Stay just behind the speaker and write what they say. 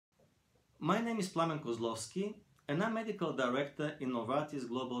My name is Kozlovski, and I'm Medical Director in Novartis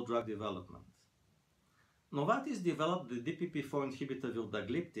Global Drug Development. Novartis developed the DPP-4 inhibitor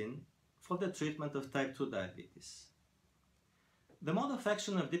vildagliptin for the treatment of type 2 diabetes. The mode of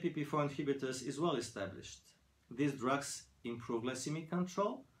action of DPP-4 inhibitors is well established. These drugs improve glycemic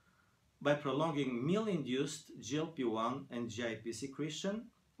control by prolonging meal-induced GLP-1 and GIP secretion,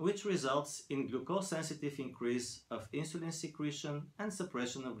 which results in glucose-sensitive increase of insulin secretion and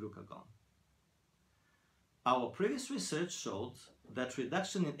suppression of glucagon. Our previous research showed that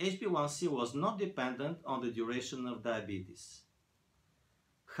reduction in HbA1c was not dependent on the duration of diabetes.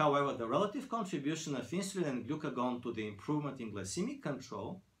 However, the relative contribution of insulin and glucagon to the improvement in glycemic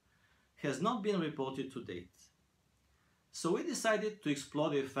control has not been reported to date. So we decided to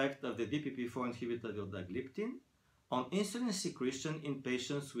explore the effect of the DPP-4 inhibitor vildagliptin on insulin secretion in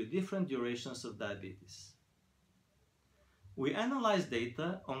patients with different durations of diabetes. We analyzed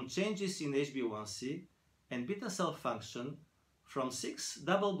data on changes in HbA1c and beta cell function from 6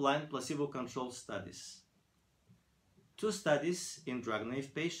 double-blind placebo-controlled studies. 2 studies in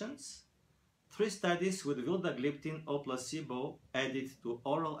drug-naive patients, 3 studies with vildagliptin or placebo added to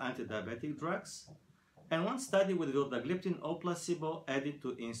oral antidiabetic drugs, and 1 study with vildagliptin or placebo added to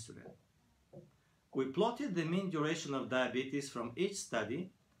insulin. We plotted the mean duration of diabetes from each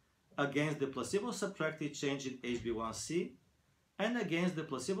study against the placebo-subtracted change in HbA1c and against the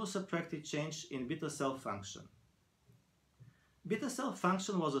placebo-subtracted change in beta cell function. Beta cell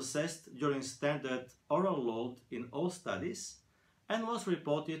function was assessed during standard oral load in all studies and was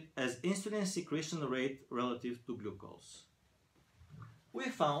reported as insulin secretion rate relative to glucose. We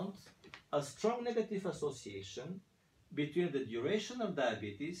found a strong negative association between the duration of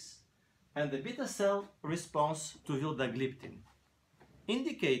diabetes and the beta cell response to vildagliptin,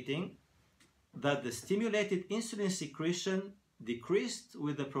 indicating that the stimulated insulin secretion decreased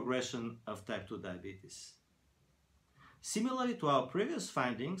with the progression of type 2 diabetes. Similarly to our previous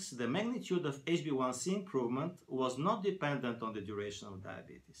findings, the magnitude of HbA1c improvement was not dependent on the duration of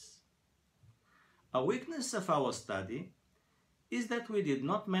diabetes. A weakness of our study is that we did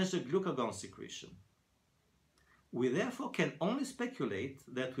not measure glucagon secretion. We therefore can only speculate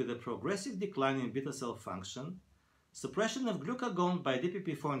that with a progressive decline in beta cell function, suppression of glucagon by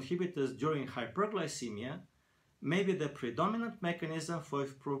DPP-4 inhibitors during hyperglycemia may be the predominant mechanism for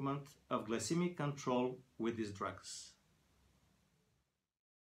improvement of glycemic control with these drugs.